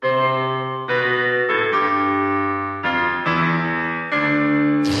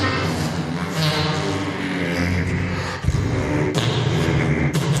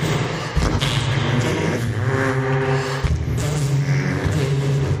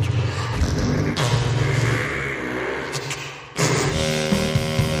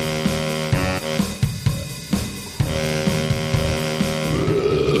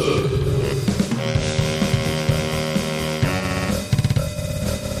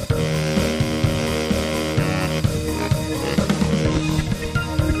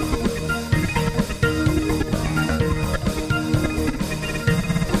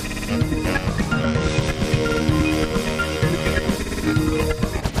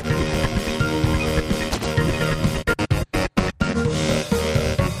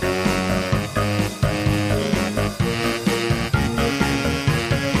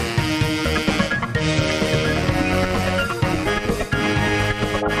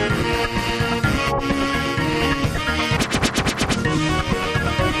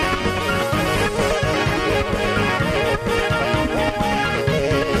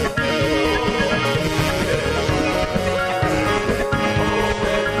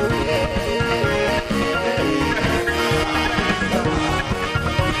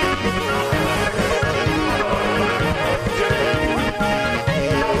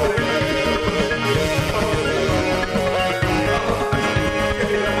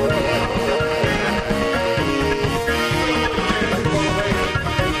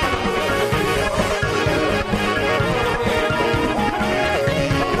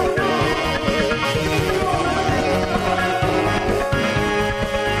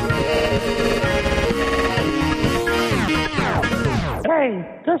Hey,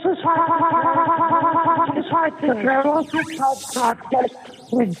 this is Hard to Travel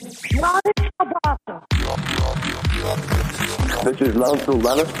Podcast with Johnny Cabasa. This is Lancel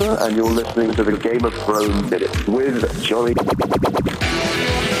Lannister, and you're listening to the Game of Thrones Minute with Johnny.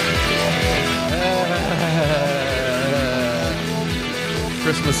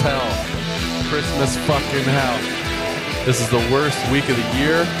 Christmas hell. Christmas fucking hell. This is the worst week of the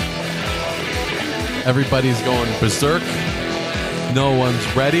year. Everybody's going berserk. No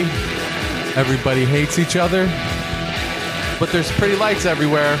one's ready. Everybody hates each other. But there's pretty lights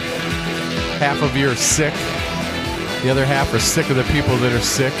everywhere. Half of you are sick. The other half are sick of the people that are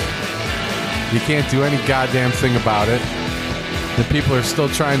sick. You can't do any goddamn thing about it. The people are still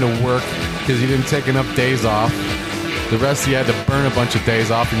trying to work because you didn't take enough days off. The rest of you had to burn a bunch of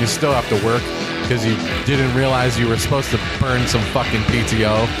days off, and you still have to work because you didn't realize you were supposed to burn some fucking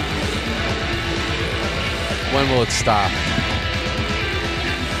PTO. When will it stop?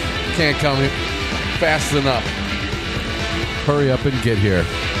 Can't come fast enough. Hurry up and get here.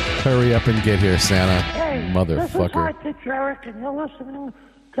 Hurry up and get here, Santa. Hey, motherfucker. This is Hard to Travel, and you're listening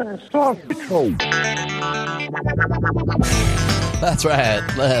to the Storm Patrol. That's right.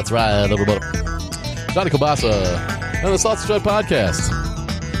 That's right. Johnny Cabasa and the Sausage Red Podcast.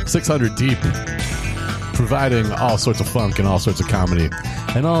 600 deep. Providing all sorts of funk and all sorts of comedy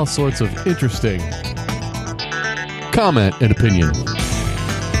and all sorts of interesting comment and opinion.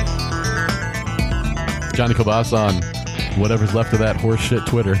 Johnny Cabasa on whatever's left of that horseshit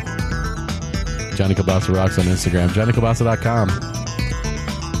Twitter. Johnny Cabasa rocks on Instagram. JohnnyCabasa.com.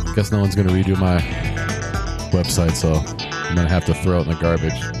 Guess no one's going to redo my website, so I'm going to have to throw it in the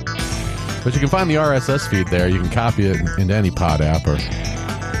garbage. But you can find the RSS feed there. You can copy it into any pod app or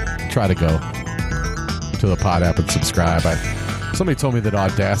try to go to the pod app and subscribe. Somebody told me that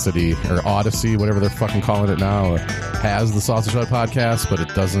Audacity or Odyssey, whatever they're fucking calling it now, has the Sausage Hut podcast, but it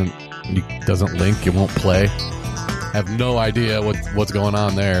doesn't link. It won't play. I have no idea what's going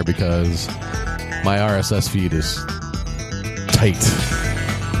on there because my RSS feed is tight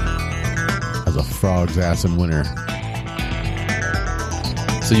as a frog's ass in winter.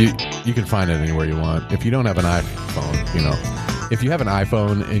 So you can find it anywhere you want. If you don't have an iPhone, if you have an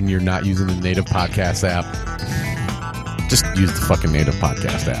iPhone and you're not using the native podcast app, just use the fucking native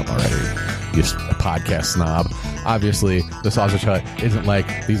podcast app already. You're a podcast snob. Obviously, the Sausage Hut isn't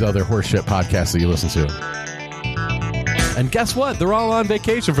like these other horseshit podcasts that you listen to. And guess what? They're all on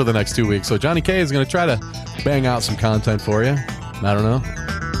vacation for the next 2 weeks, so Johnny K is going to try to bang out some content for you. I don't know.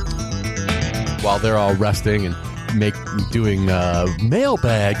 While they're all resting and doing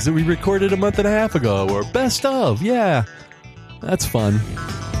mailbags that we recorded a month and a half ago, or best of. Yeah, that's fun.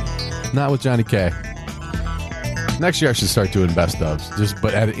 Not with Johnny K. Next year I should start doing best ofs,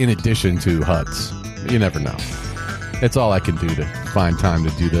 but in addition to Huts. You never know. It's all I can do to find time to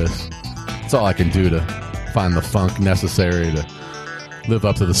do this. It's all I can do to find the funk necessary to live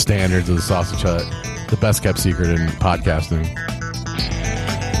up to the standards of the Sausage Hut, the best kept secret in podcasting.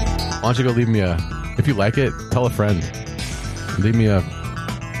 Why don't you go leave me if you like it, tell a friend. Leave me a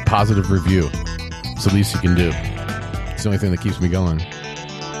positive review. It's the least you can do. It's the only thing that keeps me going.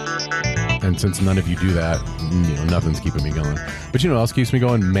 And since none of you do that, nothing's keeping me going. But you know what else keeps me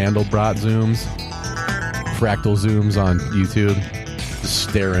going? Mandelbrot zooms. Fractal zooms on YouTube. Just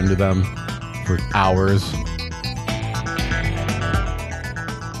stare into them for hours.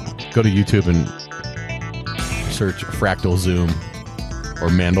 Go to YouTube and search fractal zoom or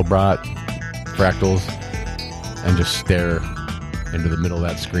Mandelbrot fractals and just stare into the middle of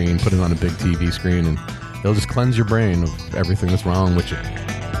that screen. Put it on a big TV screen and they'll just cleanse your brain of everything that's wrong with you.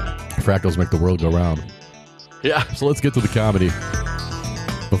 Fractals make the world go round. Yeah, so let's get to the comedy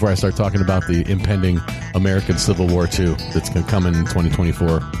before I start talking about the impending American Civil War II that's going to come in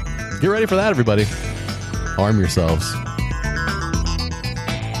 2024. Get ready for that, everybody. Arm yourselves.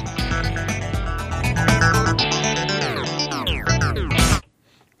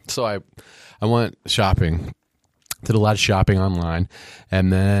 So I went shopping. Did a lot of shopping online,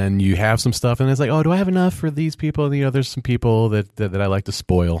 and then you have some stuff, and it's like, oh, do I have enough for these people? There's some people that I like to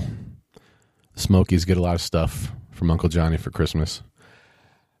spoil. Smokies get a lot of stuff from Uncle Johnny for Christmas.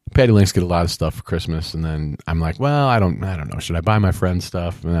 Patty Links get a lot of stuff for Christmas, and then I'm like, well, I don't know. Should I buy my friend's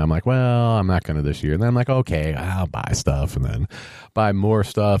stuff? And then I'm like, well, I'm not going to this year. And then I'm like, okay, I'll buy stuff, and then buy more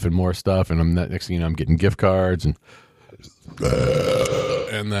stuff, and next thing you know, I'm getting gift cards, and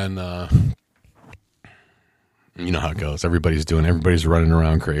then you know how it goes. Everybody's running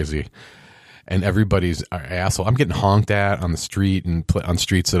around crazy. And everybody's an asshole. I'm getting honked at on the street and on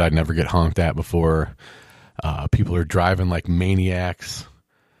streets that I'd never get honked at before. People are driving like maniacs,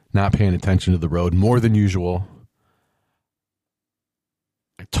 not paying attention to the road more than usual.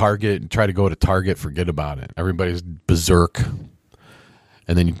 Target, try to go to Target, forget about it. Everybody's berserk.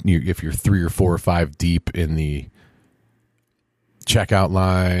 And then if you're 3 or 4 or 5 deep in the checkout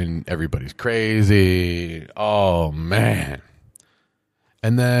line, everybody's crazy. Oh, man.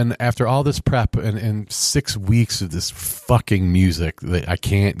 And then after all this prep and 6 weeks of this fucking music that I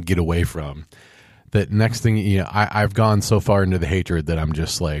can't get away from, that next thing, I've gone so far into the hatred that I'm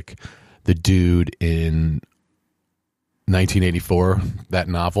just like the dude in 1984, that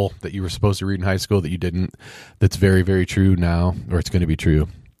novel that you were supposed to read in high school that you didn't, that's very, very true now, or it's going to be true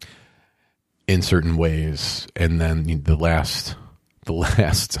in certain ways. And then the last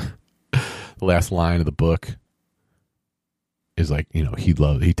line of the book is like,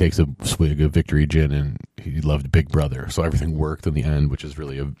 he takes a swig of Victory Gin and he loved Big Brother. So everything worked in the end, which is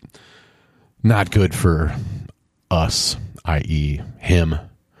really not good for us, i.e. him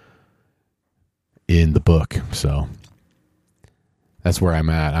in the book. So that's where I'm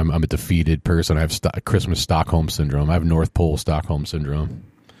at. I'm a defeated person. I have Christmas Stockholm Syndrome. I have North Pole Stockholm Syndrome,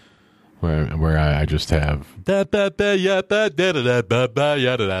 where I just have going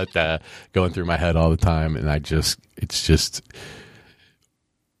through my head all the time, and it's just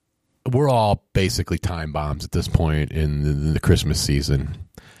we're all basically time bombs at this point in the Christmas season,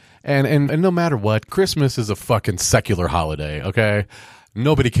 and no matter what, Christmas is a fucking secular holiday. Okay.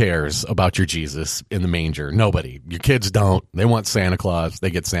 Nobody cares about your Jesus in the manger. Nobody. Your kids don't. They want Santa Claus. They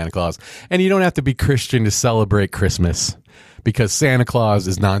get Santa Claus. And you don't have to be Christian to celebrate Christmas because Santa Claus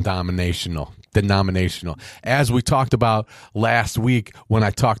is denominational. As we talked about last week when I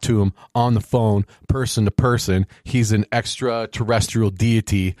talked to him on the phone, person to person, he's an extraterrestrial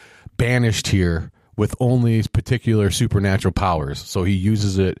deity banished here with only particular supernatural powers. So he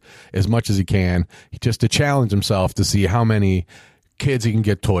uses it as much as he can just to challenge himself to see how many kids he can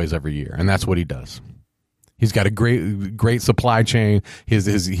get toys every year, and that's what he does. He's got a great supply chain.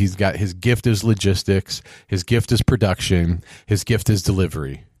 He's got his gift is logistics, his gift is production, his gift is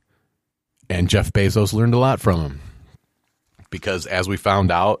delivery. And Jeff Bezos learned a lot from him because, as we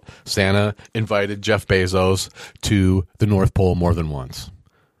found out, Santa invited Jeff Bezos to the North Pole more than once.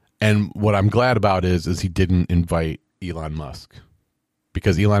 And what I'm glad about is he didn't invite Elon Musk,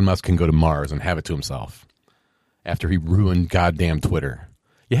 because Elon Musk can go to Mars and have it to himself. After he ruined goddamn Twitter.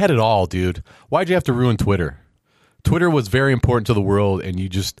 You had it all, dude. Why'd you have to ruin Twitter? Twitter was very important to the world, and you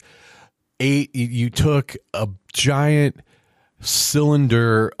just you took a giant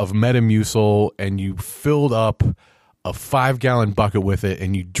cylinder of Metamucil and you filled up a 5-gallon bucket with it,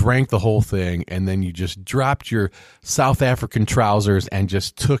 and you drank the whole thing, and then you just dropped your South African trousers and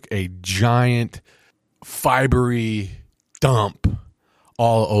just took a giant fibery dump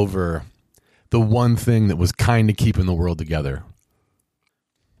all over the one thing that was kind of keeping the world together,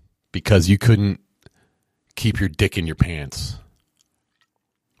 because you couldn't keep your dick in your pants.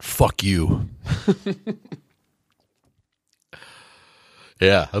 Fuck you.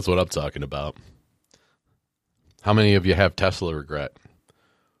 Yeah, that's what I'm talking about. How many of you have Tesla regret?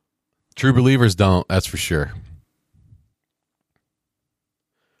 True believers don't, that's for sure.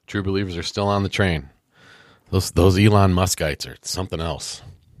 True believers are still on the train. Those Elon Muskites are something else.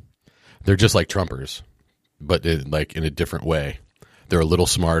 They're just like Trumpers, but in a different way. They're a little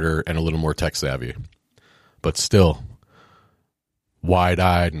smarter and a little more tech savvy, but still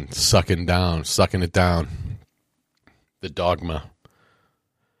wide-eyed and sucking it down. The dogma.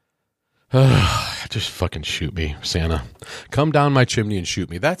 Just fucking shoot me, Santa. Come down my chimney and shoot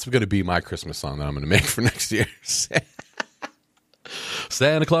me. That's going to be my Christmas song that I'm going to make for next year.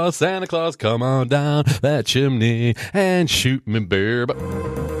 Santa Claus, come on down that chimney and shoot me, babe.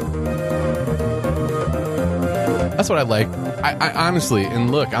 That's what I like. I honestly,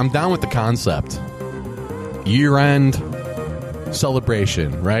 and look, I'm down with the concept. Year-end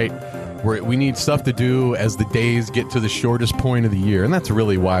celebration, right? Where we need stuff to do as the days get to the shortest point of the year, and that's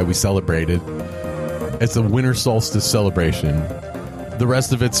really why we celebrated. It's a winter solstice celebration. The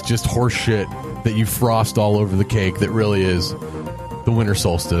rest of it's just horse shit that you frost all over the cake that really is the winter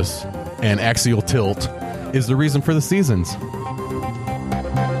solstice. And axial tilt is the reason for the seasons.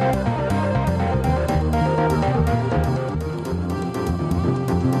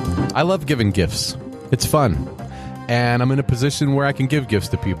 I love giving gifts. It's fun. And I'm in a position where I can give gifts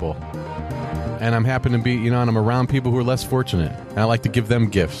to people. And I'm happen to be, and I'm around people who are less fortunate. And I like to give them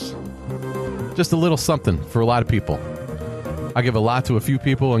gifts. Just a little something for a lot of people. I give a lot to a few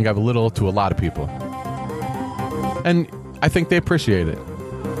people and give a little to a lot of people. And I think they appreciate it.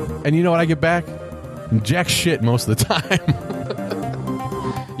 And you know what I get back? Jack shit most of the time.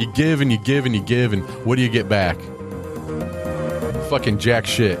 You give and you give and you give, and what do you get back? Fucking jack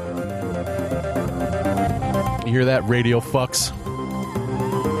shit. You hear that, radio fucks?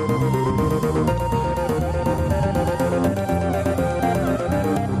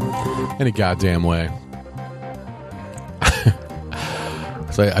 Any goddamn way.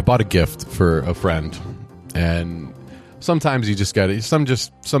 So I bought a gift for a friend, and sometimes you just gotta.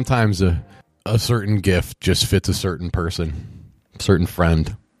 Sometimes a certain gift just fits a certain person, certain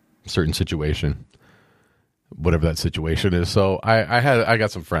friend, certain situation, whatever that situation is. So I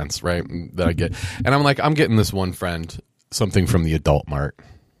got some friends, right, that I get, and I'm like, I'm getting this one friend something from the Adult Mart,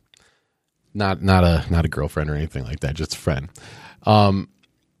 not a girlfriend or anything like that, just a friend.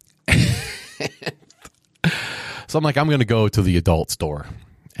 So I'm like, I'm going to go to the adult store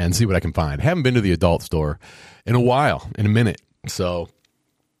and see what I can find. Haven't been to the adult store in a while, in a minute. So,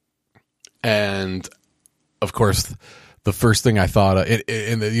 and of course, the first thing I thought of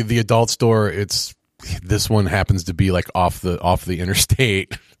in the adult store, this one happens to be like off the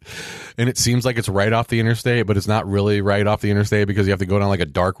interstate, and it seems like it's right off the interstate, but it's not really right off the interstate because you have to go down like a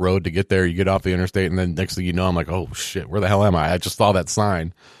dark road to get there. You get off the interstate, and then next thing you know, I'm like, oh shit, where the hell am I? I just saw that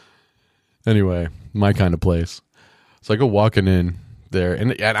sign. Anyway, my kind of place. So I go walking in there,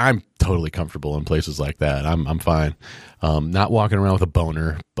 and I'm totally comfortable in places like that. I'm fine. Not walking around with a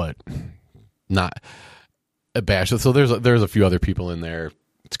boner, but not a bash. So there's a few other people in there.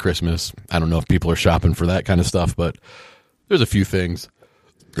 It's Christmas. I don't know if people are shopping for that kind of stuff, but there's a few things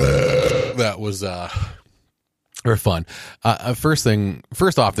that was or fun.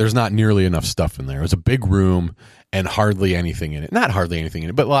 First off, there's not nearly enough stuff in there. It was a big room and hardly anything in it. Not hardly anything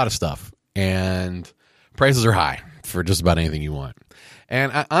in it, but a lot of stuff. And prices are high for just about anything you want.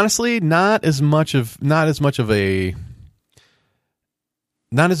 And honestly, not as much of a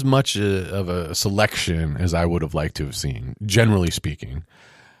selection as I would have liked to have seen, generally speaking.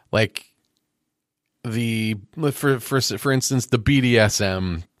 Like for instance, the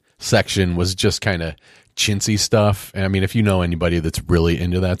BDSM section was just kind of chintzy stuff. And I mean, if you know anybody that's really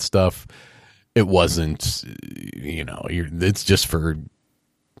into that stuff, it wasn't, it's just for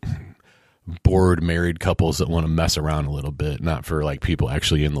bored married couples that want to mess around a little bit, not for like people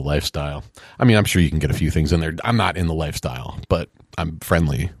actually in the lifestyle. I mean, I'm sure you can get a few things in there. I'm not in the lifestyle, but I'm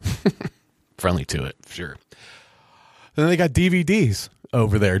friendly to it, sure. And then they got DVDs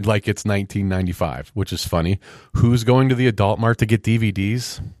over there like it's 1995, which is funny. Who's going to the Adult Mart to get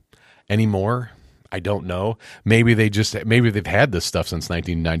DVDs anymore? I don't know. Maybe they've had this stuff since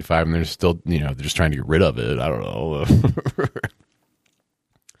 1995 and they're still, they're just trying to get rid of it. I don't know.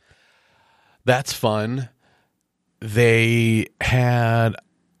 That's fun. They had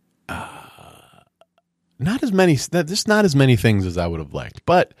not as many things as I would have liked,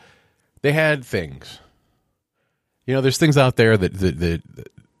 but they had things. There's things out there that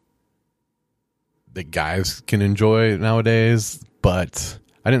guys can enjoy nowadays, but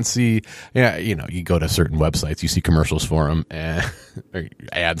I didn't see. Yeah, you go to certain websites, you see commercials for them or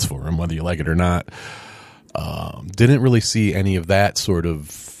ads for them, whether you like it or not. Didn't really see any of that sort of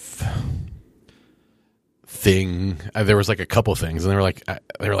thing. There was like a couple things, and they were like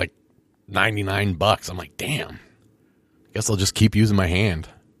 $99. I'm like, damn. Guess I'll just keep using my hand.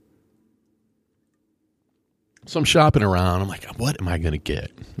 So I'm shopping around. I'm like, what am I going to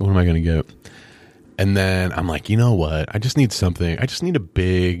get? What am I going to get? And then I'm like, you know what? I just need something. I just need a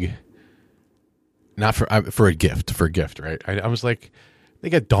big, not for a gift, right? I was like,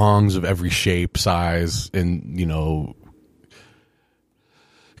 they got dongs of every shape, size, and,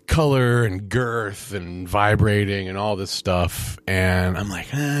 color and girth and vibrating and all this stuff. And I'm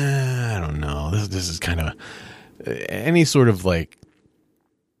like, I don't know. This is kind of any sort of like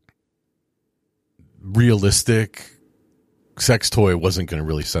realistic sex toy wasn't going to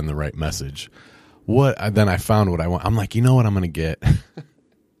really send the right message. Then I found what I want. I'm like, you know what I'm going to get?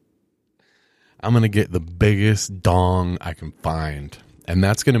 I'm going to get the biggest dong I can find. And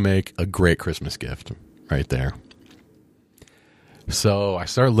that's going to make a great Christmas gift right there. So I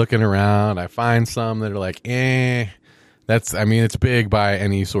start looking around. I find some that are like, it's big by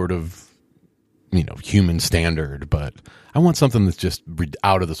any sort of, human standard, but I want something that's just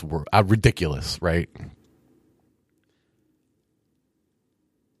out of this world, ridiculous, right?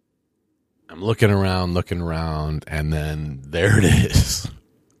 I'm looking around, and then there it is.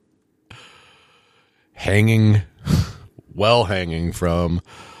 Hanging from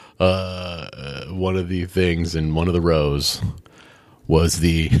one of the things in one of the rows was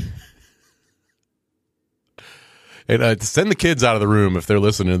and send the kids out of the room if they're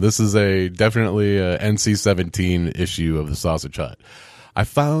listening. This is definitely a NC-17 issue of the Sausage Hut. I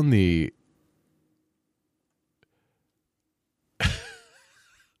found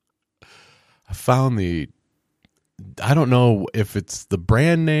I don't know if it's the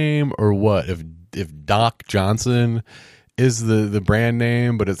brand name or what, if Doc Johnson is the brand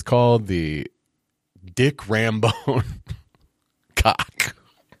name, but it's called the Dick Rambone cock.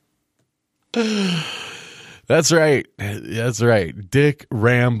 That's right. Dick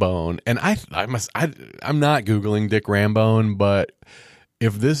Rambone. And I'm not Googling Dick Rambone, but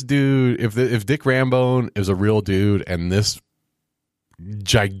if this dude, if Dick Rambone is a real dude and this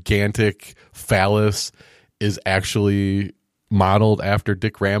gigantic phallus is actually modeled after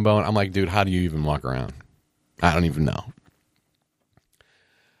Dick Rambone, I'm like, dude, how do you even walk around? I don't even know.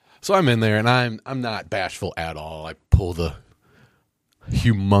 So I'm in there and I'm not bashful at all. I pull the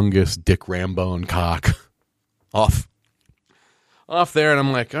humongous Dick Rambone cock off there, and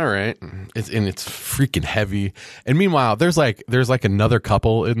I'm like, all right, it's freaking heavy. And meanwhile, there's like another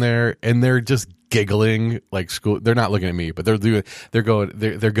couple in there, and they're just giggling like school. They're not looking at me, but they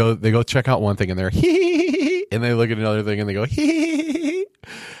go check out one thing, and they're hee, and they look at another thing, and they go hee,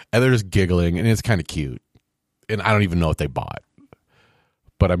 and they're just giggling, and it's kind of cute. And I don't even know what they bought,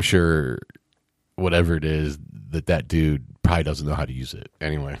 but I'm sure whatever it is that dude probably doesn't know how to use it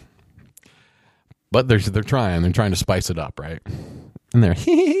anyway. But they're trying to spice it up, right? And they're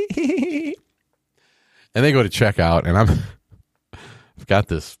and they go to checkout, and I've got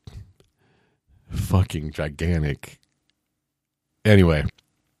this fucking gigantic. Anyway,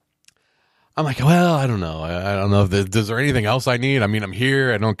 I'm like, well, I don't know. I don't know if is there anything else I need? I mean, I'm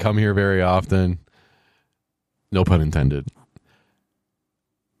here. I don't come here very often. No pun intended.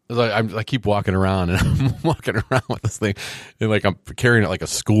 I keep walking around, and I'm walking around with this thing, and like I'm carrying it like a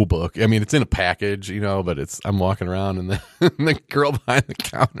school book. I mean, it's in a package, but I'm walking around, and the girl behind the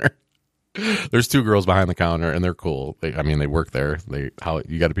counter. There's two girls behind the counter, and they're cool. They work there. You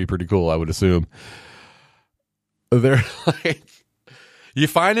got to be pretty cool, I would assume. They're like, "You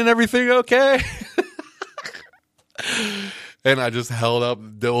finding everything okay?" And I just held up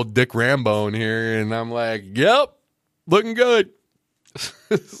the old Dick Rambone here, and I'm like, "Yep, looking good."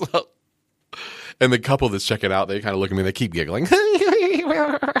 So, and the couple that's checking out, they kind of look at me, they keep giggling.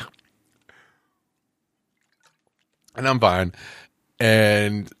 And I'm fine.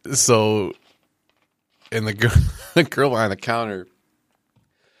 And so, and the girl behind the counter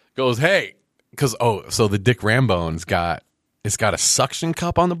goes, "Hey," because so the Dick Rambone's got a suction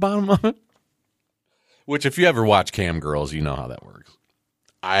cup on the bottom of it. Which, if you ever watch Cam Girls, you know how that works.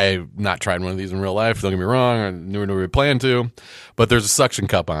 I've not tried one of these in real life. Don't get me wrong. I never really plan to, but there's a suction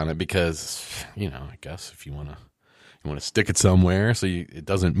cup on it because, I guess if you want to stick it somewhere so it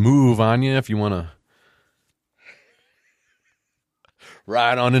doesn't move on you. If you want to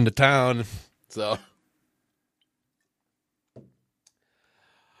ride on into town, so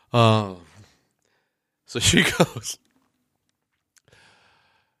she goes.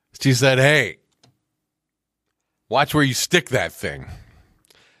 She said, "Hey, watch where you stick that thing."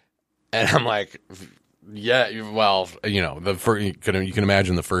 And I'm like, yeah, well, you can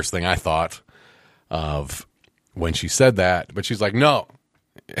imagine the first thing I thought of when she said that. But she's like, "No."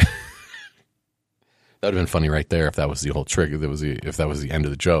 That would have been funny right there if that was the whole trick. If that was the end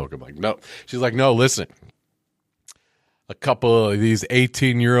of the joke. I'm like, "No." She's like, "No, listen. A couple of these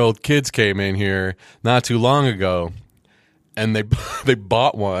 18-year-old kids came in here not too long ago, and they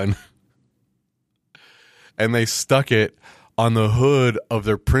bought one, and they stuck it on the hood of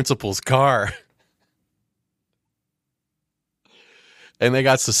their principal's car. And they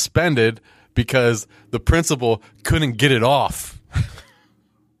got suspended because the principal couldn't get it off.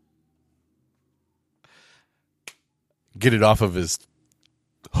 Get it off of his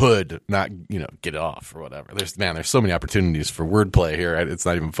hood, not, get it off or whatever. There's so many opportunities for wordplay here. It's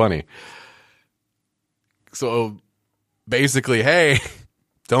not even funny. So basically, hey,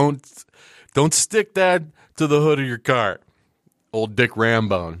 don't stick that to the hood of your car. Old Dick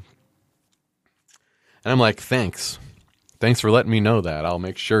Rambone. And I'm like, thanks for letting me know that. I'll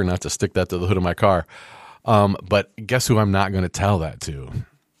make sure not to stick that to the hood of my car. But guess who I'm not going to tell that to?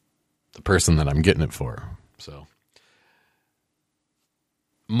 The person that I'm getting it for. So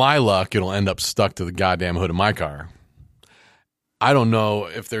my luck, it'll end up stuck to the goddamn hood of my car. I don't know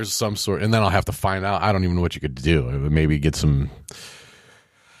if there's some sort, and then I'll have to find out. I don't even know what you could do. Maybe get some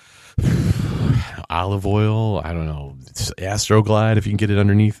olive oil. I don't know. Astroglide, if you can get it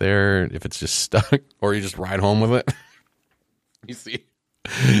underneath there, if it's just stuck, or you just ride home with it. You see,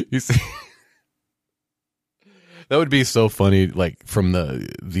 that would be so funny. Like from the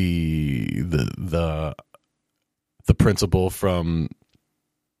principal from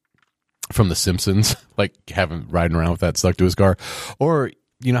The Simpsons, like riding around with that stuck to his car, or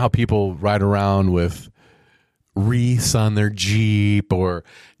you know how people ride around with wreaths on their Jeep, or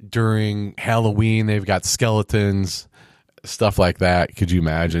during Halloween they've got skeletons, stuff like that. Could you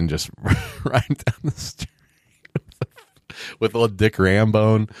imagine just riding down the street with old Dick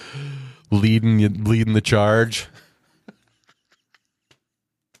Rambone leading the charge.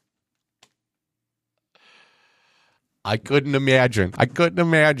 I couldn't imagine.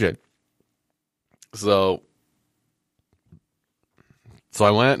 So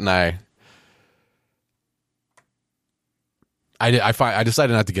I went and I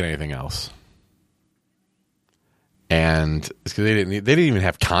decided not to get anything else. And it's because they didn't even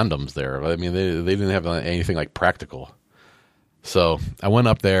have condoms there. I mean, they didn't have anything like practical. So I went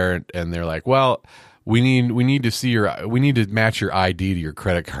up there and they're like, "Well, we need to match your ID to your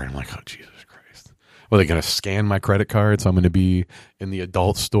credit card." I'm like, "Oh, Jesus Christ. Well, they're going to scan my credit card, so I'm going to be in the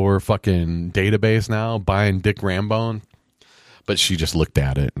adult store fucking database now buying Dick Rambone." But she just looked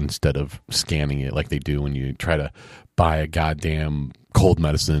at it instead of scanning it like they do when you try to buy a goddamn cold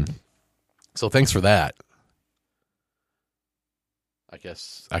medicine. So thanks for that. I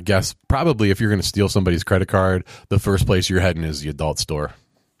guess probably if you're going to steal somebody's credit card, the first place you're heading is the adult store.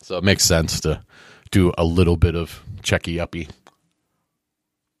 So it makes sense to do a little bit of checky-uppy.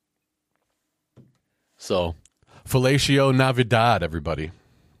 So, Fellatio Navidad, everybody.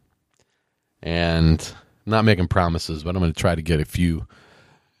 And not making promises, but I'm going to try to get a few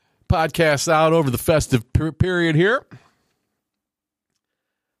podcasts out over the festive period here.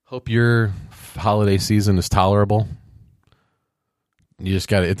 Hope your holiday season is tolerable. You just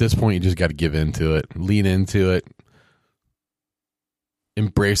got to, at this point, you just got to give into it, lean into it,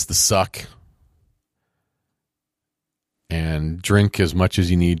 embrace the suck, and drink as much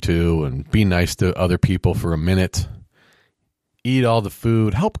as you need to, and be nice to other people for a minute. Eat all the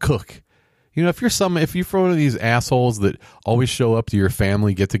food, help cook. You know, if you're one of these assholes that always show up to your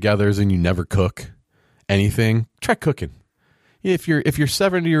family get-togethers and you never cook anything, try cooking. If your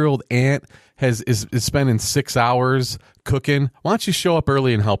 70-year-old aunt is spending 6 hours cooking, why don't you show up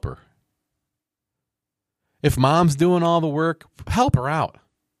early and help her? If mom's doing all the work, help her out.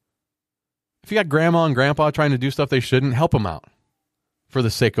 If you got grandma and grandpa trying to do stuff they shouldn't, help them out for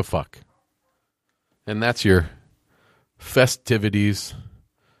the sake of fuck. And that's your festivities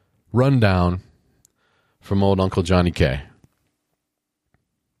rundown from old Uncle Johnny K.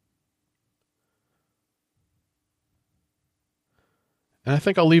 And I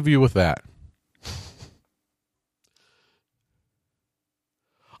think I'll leave you with that.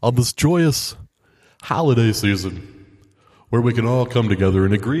 On this joyous holiday season, where we can all come together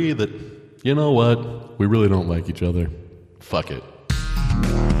and agree that, you know what, we really don't like each other. Fuck it.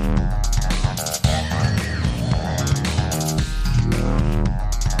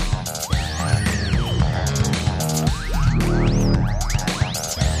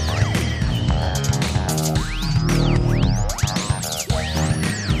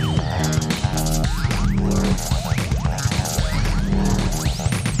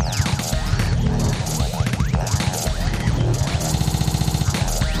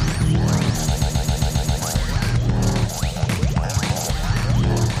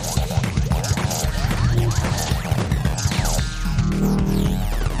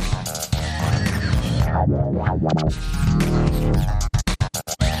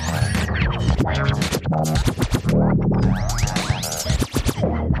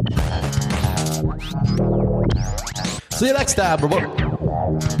 See you next time, bro.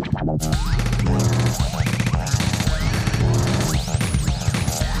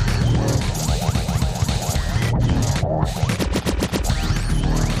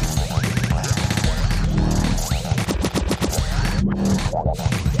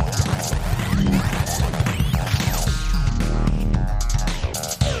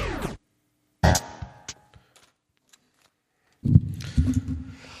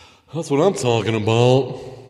 That's what I'm talking about.